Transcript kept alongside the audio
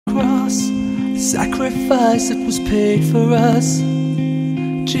cross, the sacrifice that was paid for us.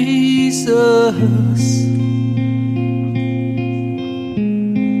 Jesus,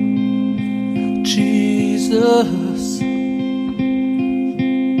 Jesus.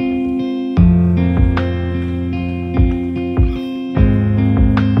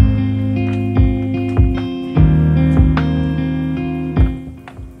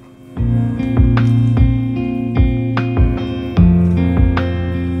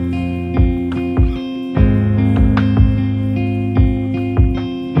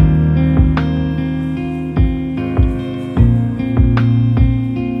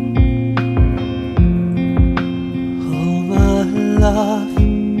 Love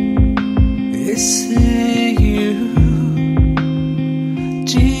is in you,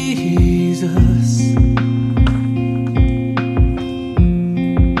 Jesus.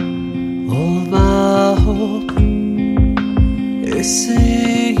 All my hope is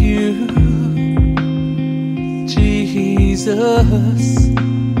in you, Jesus.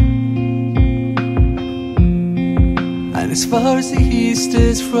 And as far as the east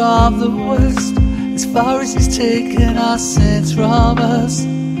is from the west, as far as He's taken our sins from us,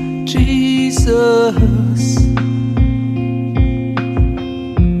 Jesus.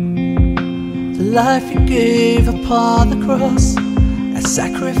 The life You gave upon the cross, a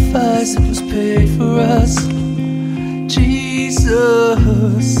sacrifice that was paid for us,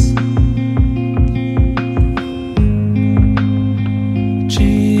 Jesus.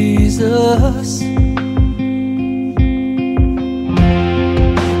 Jesus.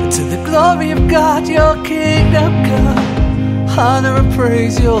 Glory of God, Your kingdom come, honor and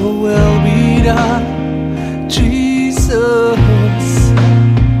praise, Your will be done, Jesus.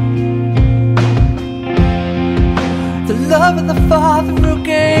 The love of the Father who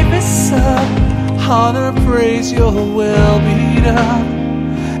gave His Son, honor and praise, Your will be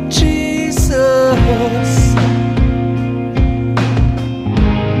done, Jesus.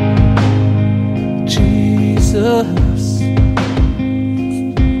 Jesus.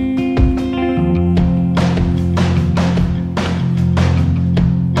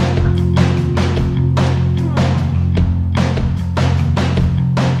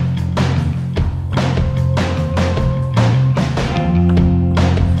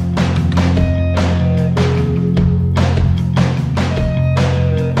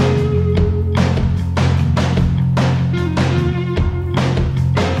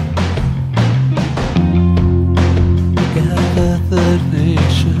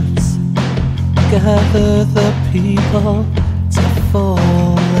 Gather the people to fall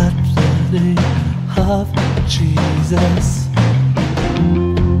at the name of Jesus.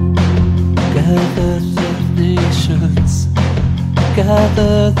 Gather the nations,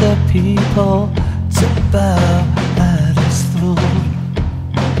 gather the people to bow at His throne.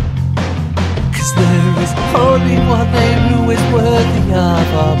 'Cause there is only one name who is worthy of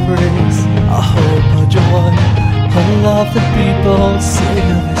our praise. Our hope, our joy, all of the people sing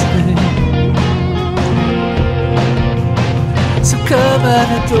of His name. So come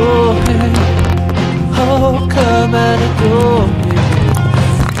and adore Him, oh come and adore Him,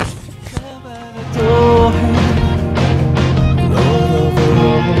 come and adore Him, Lord over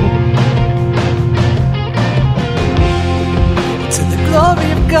all. To the glory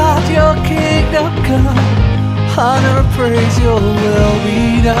of God, Your kingdom come, honor and praise, Your will be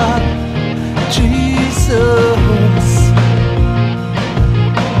done, Jesus.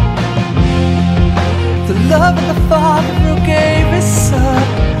 The love of the Father who gave His Son,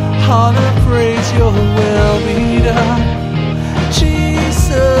 honor and praise, Your will be done,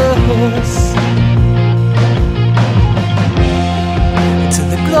 Jesus. To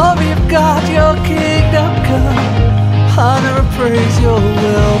the glory of God, Your kingdom come, honor and praise, Your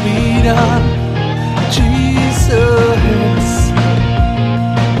will be done, Jesus.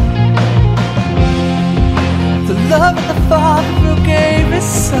 The love of the Father who gave His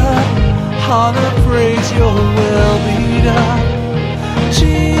Son, honor and praise, Your will be done,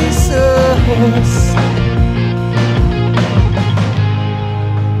 Jesus.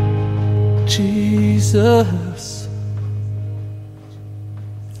 Jesus.